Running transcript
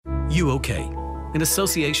UOK, in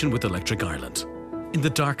association with Electric Ireland. In the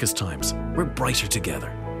darkest times, we're brighter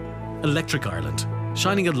together. Electric Ireland,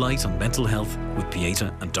 shining a light on mental health with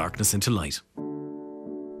Pieta and Darkness into Light.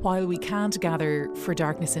 While we can't gather for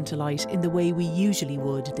Darkness into Light in the way we usually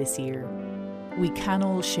would this year, we can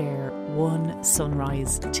all share one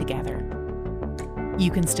sunrise together. You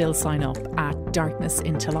can still sign up at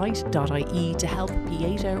darknessintolight.ie to help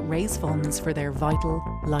Pieta raise funds for their vital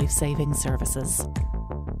life-saving services.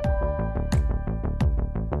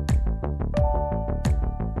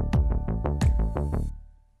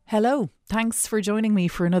 Hello, thanks for joining me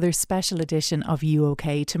for another special edition of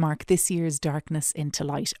UOK to mark this year's Darkness into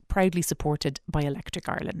Light, proudly supported by Electric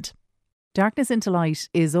Ireland. Darkness into Light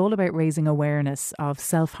is all about raising awareness of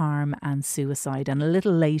self-harm and suicide, and a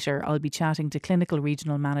little later I'll be chatting to Clinical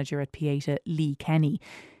Regional Manager at Pieta, Lee Kenny,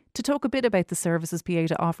 to talk a bit about the services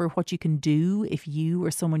Pieta offer, what you can do if you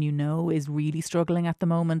or someone you know is really struggling at the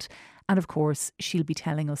moment, and of course she'll be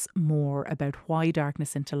telling us more about why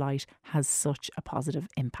Darkness into Light has such a positive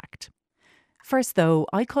impact. First though,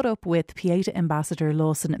 I caught up with Pieta Ambassador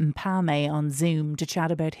Lawson Mpame on Zoom to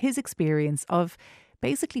chat about his experience of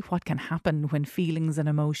basically what can happen when feelings and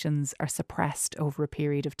emotions are suppressed over a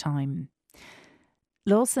period of time.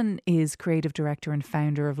 Lawson is creative director and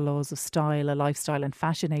founder of Laws of Style, a lifestyle and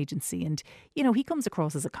fashion agency. And, he comes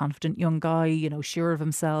across as a confident young guy, sure of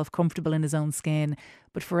himself, comfortable in his own skin.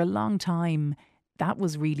 But for a long time, that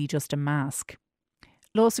was really just a mask.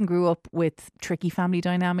 Lawson grew up with tricky family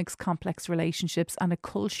dynamics, complex relationships, and a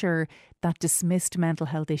culture that dismissed mental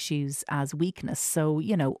health issues as weakness. So,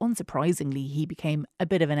 unsurprisingly, he became a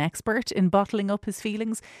bit of an expert in bottling up his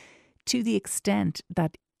feelings, to the extent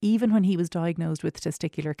that even when he was diagnosed with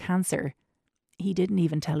testicular cancer, he didn't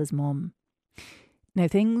even tell his mum. Now,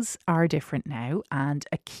 things are different now, and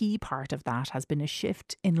a key part of that has been a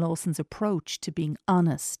shift in Lawson's approach to being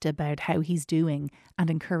honest about how he's doing and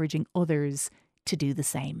encouraging others to do the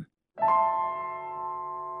same.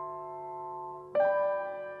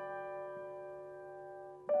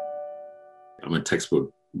 I'm a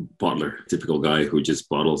textbook bottler, typical guy who just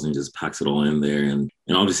bottles and just packs it all in there. And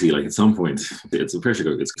obviously, at some point, it's a pressure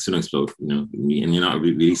cooker. It's going to explode, and you're not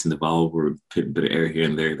releasing the valve or a bit of air here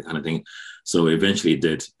and there, the kind of thing. So eventually it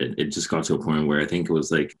did. It just got to a point where I think it was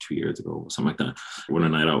 2 years ago or something like that. When a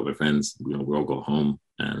night out with my friends, we all go home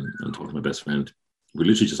and talk to my best friend. We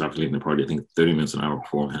literally just after leaving the party, I think 30 minutes, an hour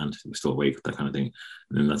beforehand, we're still awake, that kind of thing.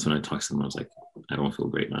 And then that's when I texted him. I was like, I don't feel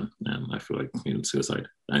great, man. And I feel like suicide.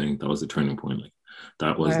 I think that was the turning point.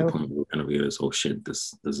 That was the point where we kind of realized, oh shit,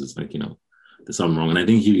 this is there's something wrong. And I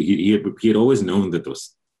think he had always known that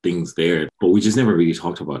those things there, but we just never really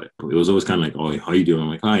talked about it. But it was always kind of oh, how you doing? I'm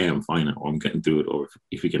like, oh, yeah, I'm fine. Or I'm getting through it. Or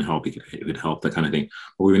if we can help, it could help, that kind of thing.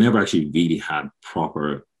 But we never actually really had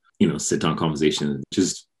proper, sit down conversations,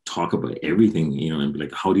 just talk about everything, and be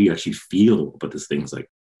like, how do you actually feel about these things?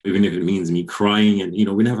 Even if it means me crying, and,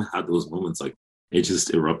 we never had those moments. It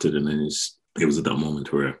just erupted. And then it was at that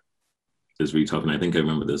moment where it was really tough. And I think I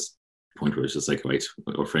remember this point where it's just right,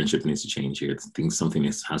 our friendship needs to change here. Something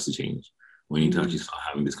has to change. We need to actually start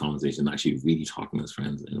having this conversation, actually really talking as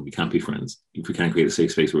friends. And we can't be friends if we can't create a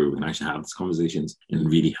safe space where we can actually have these conversations and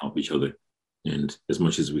really help each other. And as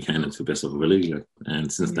much as we can, to the best of our ability.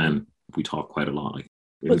 And since then, we talk quite a lot.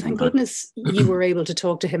 Well, thank goodness you were able to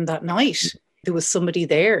talk to him that night. There was somebody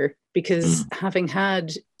there, because having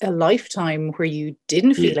had a lifetime where you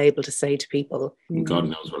didn't feel able to say to people. God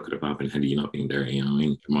knows what could have happened had you not been there, Your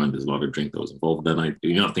mind, there's a lot of drink that was involved that night.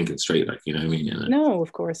 You're not thinking straight, No,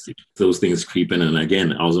 of course. Those things creep in. And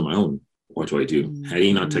again, I was on my own. What do I do? Had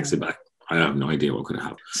he not texted back, I have no idea what could have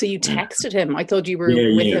happened. So you texted him? I thought you were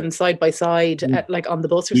with him side by side, on the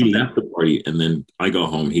bus or something. He left the party, and then I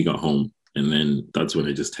got home, he got home. And then that's when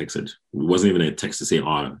I just texted. It wasn't even a text to say,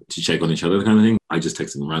 to check on each other, kind of thing. I just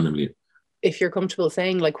texted him randomly. If you're comfortable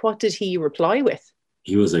saying, what did he reply with?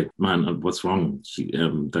 He was like, man, what's wrong?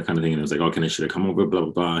 That kind of thing. And I was like, should I come over? Blah,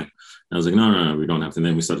 blah, blah. And I was like, no, we don't have to. And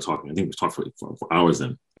then we started talking. I think we talked for hours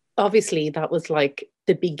then. Obviously, that was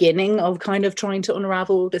the beginning of kind of trying to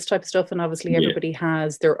unravel this type of stuff. And obviously everybody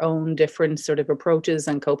has their own different sort of approaches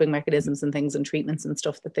and coping mechanisms and things and treatments and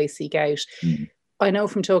stuff that they seek out. I know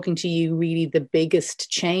from talking to you, really the biggest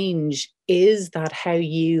change is that how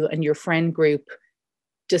you and your friend group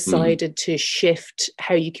decided to shift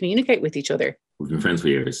how you communicate with each other. We've been friends for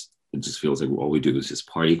years. It just feels like all we do is just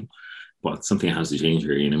party, but something has to change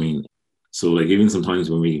here, So even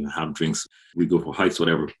sometimes when we have drinks, we go for hikes,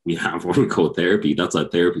 whatever, we have what we call therapy. That's our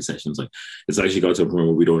therapy sessions. It's actually got to a point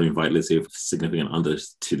where we don't invite, let's say, significant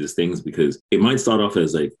others to these things, because it might start off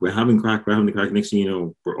as we're having the crack. Next thing you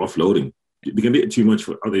know, we're offloading. it became a bit too much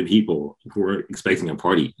for other people who are expecting a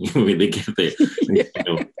party. When they get there,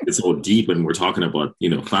 it's all deep and we're talking about,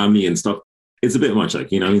 family and stuff. It's a bit much, like,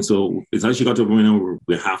 so it's actually got to a point now where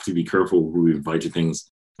we have to be careful who we invite to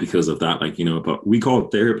things because of that, but we call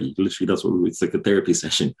it therapy. Literally, that's what it's like, a therapy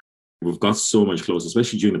session. We've got so much closer,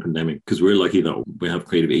 especially during the pandemic, because we're lucky that we have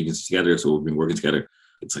creative agencies together. So we've been working together.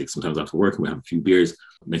 It's like sometimes after work, we have a few beers.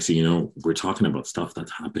 Next thing you know, we're talking about stuff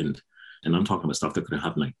that's happened. And I'm talking about stuff that could have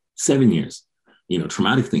happened like 7 years,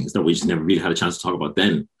 traumatic things that we just never really had a chance to talk about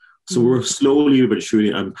then. So we're slowly but surely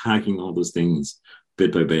unpacking all those things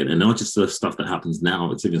bit by bit. And not just the stuff that happens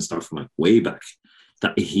now, it's even stuff from like way back,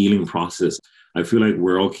 that healing process. I feel like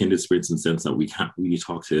we're all kindred spirits in the sense that we can't really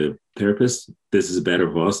talk to therapists. This is better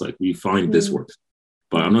for us. Like, we find this works.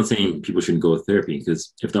 But I'm not saying people shouldn't go to therapy,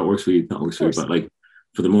 because if that works for you, that works for you. But like,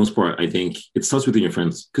 for the most part, I think it starts within your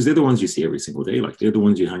friends, because they're the ones you see every single day. Like, they're the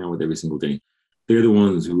ones you hang out with every single day. They're the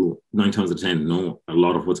ones who 9 times out of 10 know a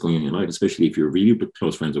lot of what's going on in your life, especially if you're really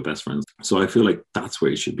close friends or best friends. So I feel like that's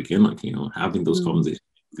where it should begin, like, having those conversations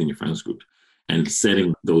within your friends group and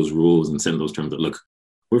setting those rules and setting those terms that, look,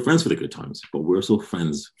 we're friends for the good times, but we're also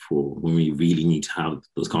friends for when we really need to have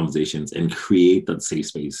those conversations and create that safe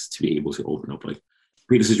space to be able to open up. Like,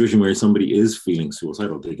 create a situation where somebody is feeling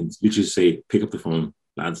suicidal, they can literally say, pick up the phone,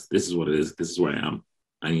 lads, this is what it is. This is where I am.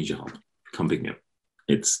 I need your help. Come pick me up.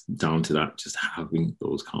 It's down to that, just having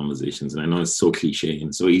those conversations. And I know it's so cliche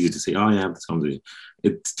and so easy to say, oh, yeah, have this conversation.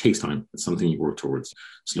 It takes time. It's something you work towards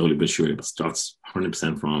slowly but surely. But starts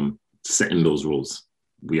 100% from setting those rules.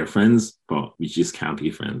 We are friends, but we just can't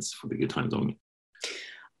be friends for the good times only.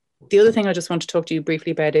 The other thing I just want to talk to you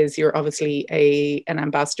briefly about is you're obviously an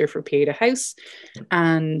ambassador for Pieta House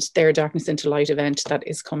and their Darkness into Light event that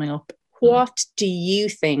is coming up. What do you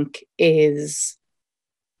think is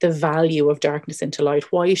the value of Darkness into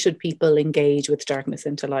Light? Why should people engage with Darkness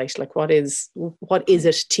into Light? Like, what is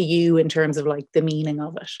it to you in terms of like the meaning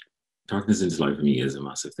of it? Darkness into Light for me is a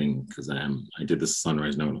massive thing, because I did this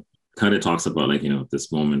Sunrise Note. Kind of talks about, like,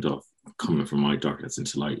 this moment of coming from my darkness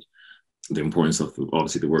into light, the importance of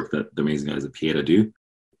obviously the work that the amazing guys at Pieta do,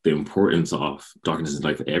 the importance of Darkness into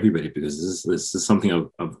Light for everybody, because this is something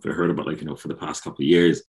I've heard about, like, for the past couple of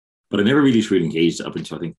years, but I never really truly engaged up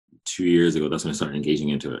until I think 2 years ago. That's when I started engaging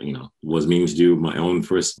into it. Was meaning to do my own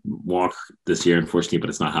first walk this year, unfortunately, but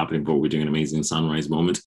it's not happening. But we're doing an amazing sunrise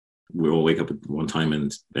moment. We all wake up at one time,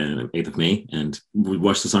 and 8th of May, and we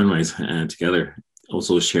watch the sunrise together.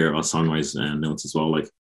 Also share our sunrise notes as well. Like,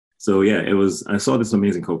 so yeah, I saw this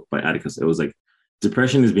amazing quote by Atticus. It was like,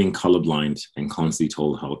 depression is being colorblind and constantly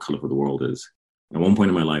told how colorful the world is. At one point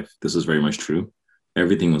in my life, this was very much true.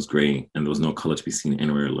 Everything was gray and there was no color to be seen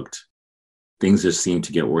anywhere I looked. Things just seemed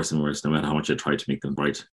to get worse and worse no matter how much I tried to make them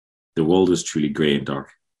bright. The world was truly gray and dark.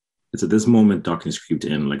 It's at this moment darkness creeped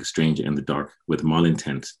in like a stranger in the dark with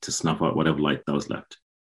malintent to snuff out whatever light that was left.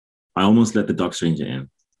 I almost let the dark stranger in.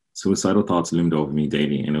 Suicidal thoughts loomed over me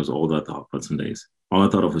daily, and it was all that I thought about some days. All I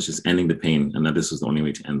thought of was just ending the pain, and that this was the only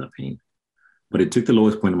way to end that pain. But it took the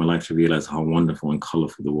lowest point in my life to realize how wonderful and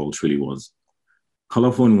colorful the world truly was.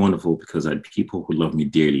 Colorful and wonderful because I had people who loved me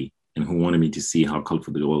dearly and who wanted me to see how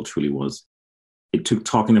colorful the world truly was. It took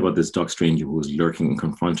talking about this dark stranger who was lurking and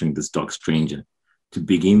confronting this dark stranger to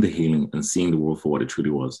begin the healing and seeing the world for what it truly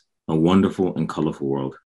was, a wonderful and colorful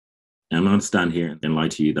world. And I'm not going to stand here and lie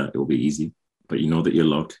to you that it will be easy, but you know that you're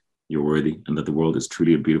loved, you're worthy, and that the world is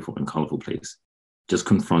truly a beautiful and colorful place. Just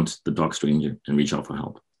confront the dark stranger and reach out for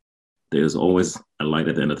help. There is always a light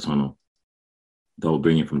at the end of the tunnel that will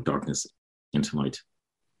bring you from darkness into light.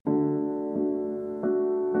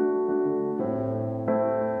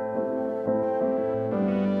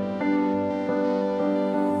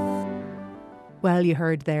 Well, you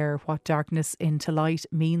heard there what Darkness into Light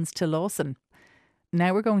means to Lawson.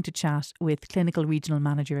 Now we're going to chat with Clinical Regional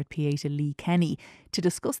Manager at Pieta, Lee Kenny, to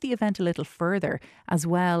discuss the event a little further, as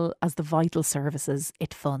well as the vital services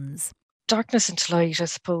it funds. Darkness into Light, I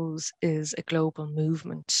suppose, is a global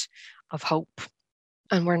movement of hope.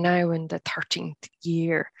 And we're now in the 13th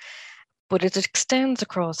year. But it extends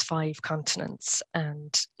across 5 continents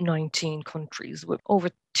and 19 countries with over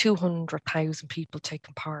 200,000 people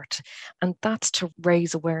taking part. And that's to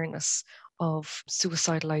raise awareness of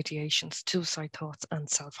suicidal ideations, suicide thoughts and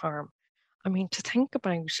self-harm. I mean, to think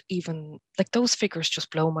about even, like, those figures just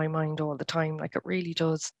blow my mind all the time, like it really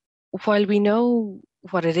does. While we know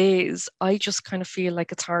what it is, I just kind of feel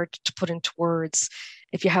like it's hard to put into words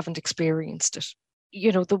if you haven't experienced it.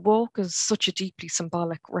 You know, the walk is such a deeply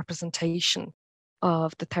symbolic representation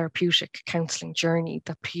of the therapeutic counselling journey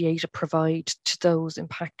that Pieta provide to those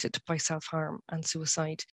impacted by self-harm and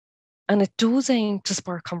suicide. And it does aim to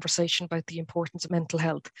spark conversation about the importance of mental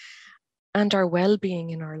health and our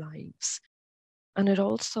well-being in our lives. And it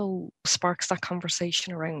also sparks that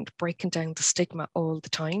conversation around breaking down the stigma all the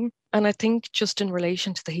time. And I think just in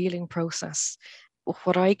relation to the healing process,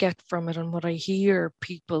 what I get from it and what I hear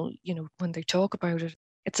people, when they talk about it,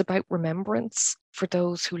 it's about remembrance for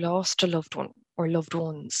those who lost a loved one or loved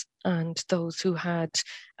ones, and those who had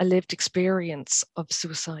a lived experience of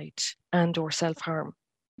suicide and or self-harm.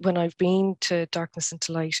 When I've been to Darkness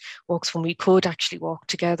into Light walks, when we could actually walk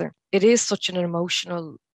together, it is such an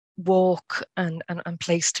emotional walk and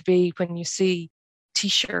place to be when you see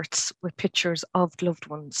T-shirts with pictures of loved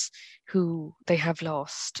ones who they have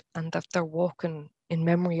lost, and that they're walking in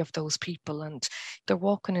memory of those people, and they're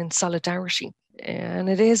walking in solidarity. And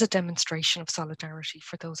it is a demonstration of solidarity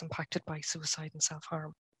for those impacted by suicide and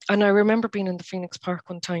self-harm. And I remember being in the Phoenix Park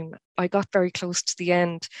one time. I got very close to the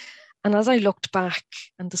end, and as I looked back,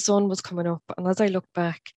 and the sun was coming up, and as I looked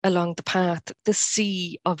back along the path, this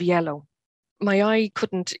sea of yellow, my eye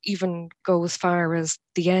couldn't even go as far as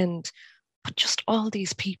the end, but just all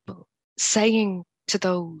these people saying to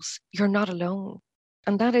those, you're not alone.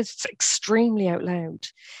 And that is extremely out loud.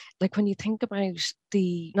 Like when you think about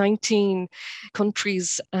the 19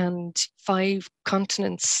 countries and 5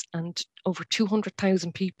 continents and over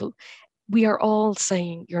 200,000 people, we are all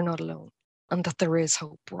saying you're not alone and that there is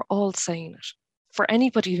hope. We're all saying it. For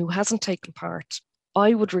anybody who hasn't taken part,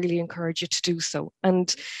 I would really encourage you to do so.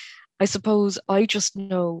 And I suppose I just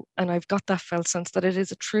know, and I've got that felt sense that it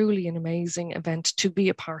is a truly an amazing event to be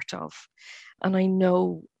a part of. And I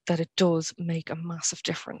know that it does make a massive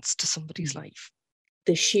difference to somebody's life.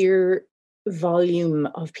 The sheer volume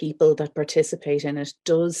of people that participate in it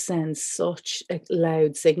does send such a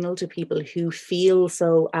loud signal to people who feel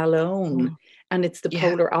so alone. And it's the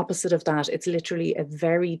polar opposite of that. It's literally a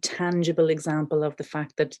very tangible example of the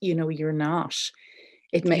fact that, you're not.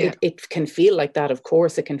 It can feel like that. Of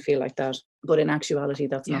course, it can feel like that. But in actuality,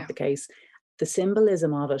 that's not the case. The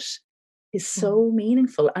symbolism of it is so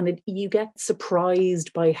meaningful. And you get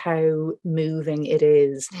surprised by how moving it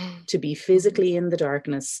is to be physically in the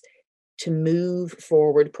darkness, to move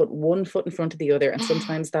forward, put one foot in front of the other. And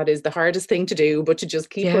sometimes that is the hardest thing to do, but to just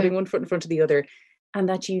keep putting one foot in front of the other. And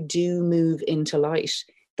that you do move into light,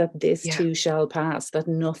 that this too shall pass, that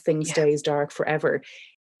nothing stays dark forever.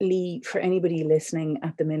 Lee, for anybody listening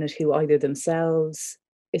at the minute who either themselves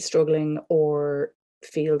is struggling or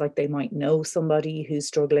feel like they might know somebody who's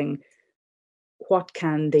struggling, what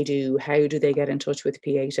can they do? How do they get in touch with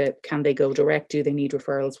Pieta? Can they go direct? Do they need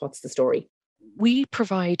referrals? What's the story? We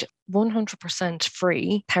provide 100%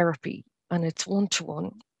 free therapy, and it's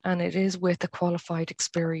one-to-one, and it is with a qualified,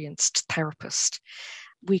 experienced therapist.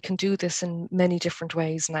 We can do this in many different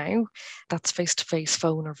ways now. That's face-to-face,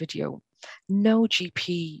 phone or video. No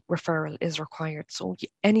GP referral is required, so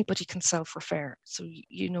anybody can self-refer. So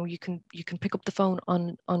you can pick up the phone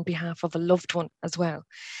on behalf of a loved one as well.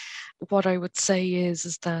 What I would say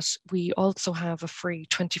is that we also have a free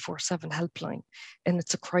 24/7 helpline, and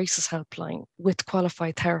it's a crisis helpline with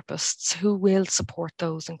qualified therapists who will support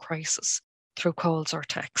those in crisis through calls or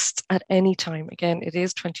texts at any time. Again, it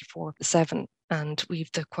is 24/7, and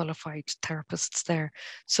we've the qualified therapists there.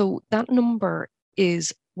 So that number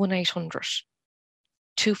is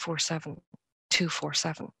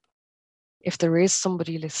 1-800-247-247. If there is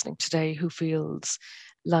somebody listening today who feels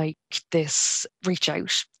like this, reach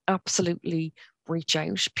out. Absolutely reach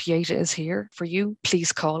out. Pieta is here for you.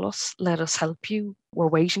 Please call us. Let us help you. We're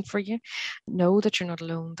waiting for you. Know that you're not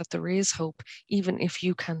alone, that there is hope, even if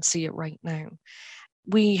you can't see it right now.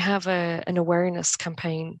 We have an awareness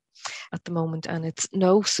campaign at the moment, and it's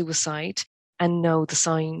No Suicide and Know the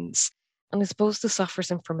Signs. And I suppose this offers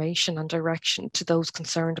information and direction to those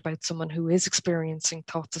concerned about someone who is experiencing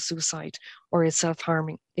thoughts of suicide or is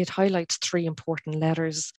self-harming. It highlights 3 important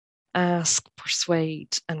letters: ask,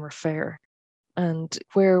 persuade, and refer. And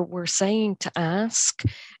where we're saying to ask,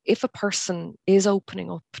 if a person is opening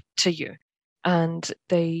up to you and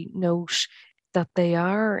they note that they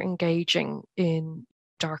are engaging in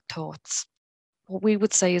dark thoughts, what we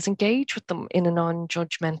would say is engage with them in a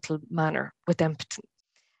non-judgmental manner with empathy.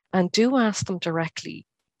 And do ask them directly,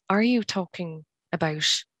 are you talking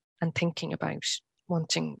about and thinking about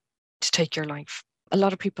wanting to take your life? A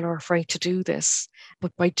lot of people are afraid to do this,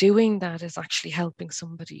 but by doing that is actually helping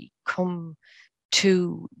somebody come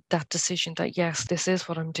to that decision that, yes, this is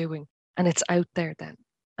what I'm doing, and it's out there then,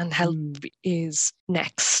 and help is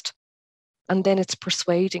next. And then it's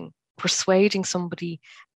persuading somebody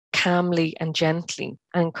calmly and gently,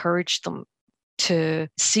 and encourage them to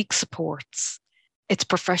seek supports. It's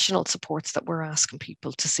professional supports that we're asking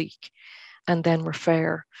people to seek, and then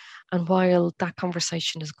refer. And while that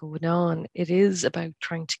conversation is going on, it is about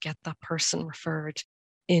trying to get that person referred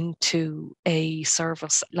into a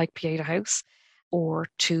service like Pieta House or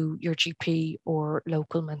to your GP or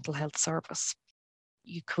local mental health service.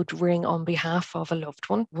 You could ring on behalf of a loved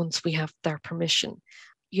one once we have their permission.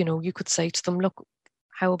 You could say to them, look,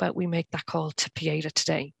 how about we make that call to Pieta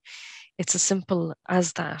today? It's as simple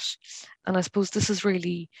as that. And I suppose this is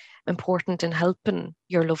really important in helping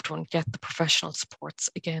your loved one get the professional supports,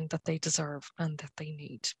 again, that they deserve and that they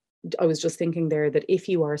need. I was just thinking there that if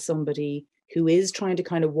you are somebody who is trying to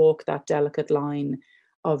kind of walk that delicate line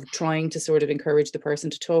of trying to sort of encourage the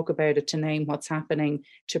person to talk about it, to name what's happening,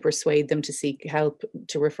 to persuade them to seek help,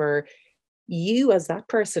 to refer, you as that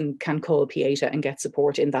person can call Pieta and get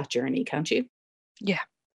support in that journey, can't you? Yeah,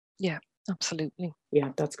 absolutely.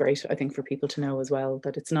 Yeah, that's great. I think for people to know as well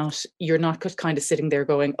that it's not, you're not kind of sitting there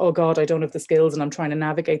going, oh God, I don't have the skills and I'm trying to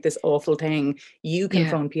navigate this awful thing. You can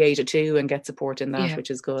phone Pieta too and get support in that,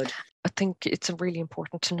 which is good. I think it's really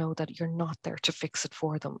important to know that you're not there to fix it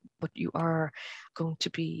for them, but you are going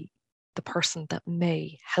to be the person that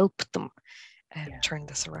may help them turn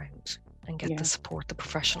this around and get the support, the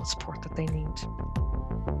professional support that they need.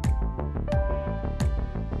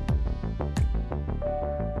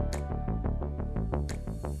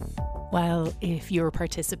 Well, if you're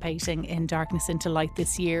participating in Darkness into Light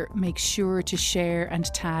this year, make sure to share and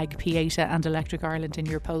tag Pieta and Electric Ireland in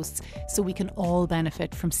your posts so we can all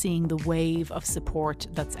benefit from seeing the wave of support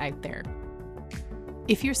that's out there.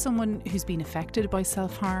 If you're someone who's been affected by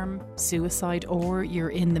self-harm, suicide, or you're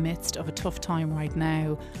in the midst of a tough time right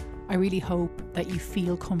now, I really hope that you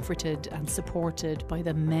feel comforted and supported by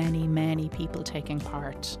the many, many people taking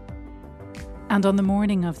part. And on the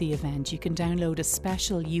morning of the event, you can download a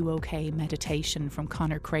special You OK meditation from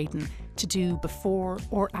Conor Creighton to do before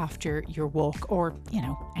or after your walk, or,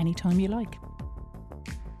 anytime you like.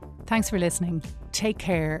 Thanks for listening. Take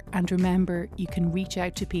care, and remember, you can reach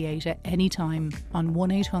out to Pieta anytime on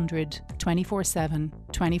 1800 247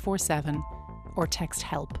 247 or text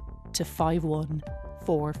HELP to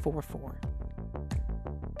 51444.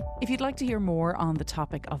 If you'd like to hear more on the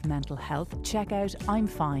topic of mental health, check out I'm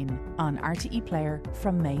Fine on RTE Player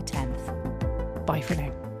from May 10th. Bye for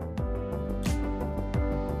now.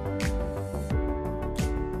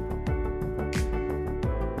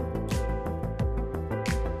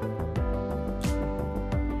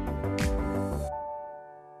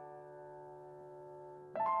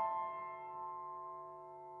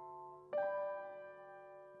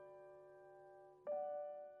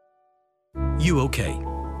 You OK,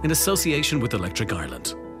 in association with Electric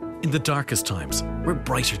Ireland. In the darkest times, we're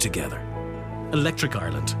brighter together. Electric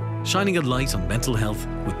Ireland, shining a light on mental health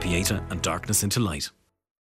with Pieta and Darkness into Light.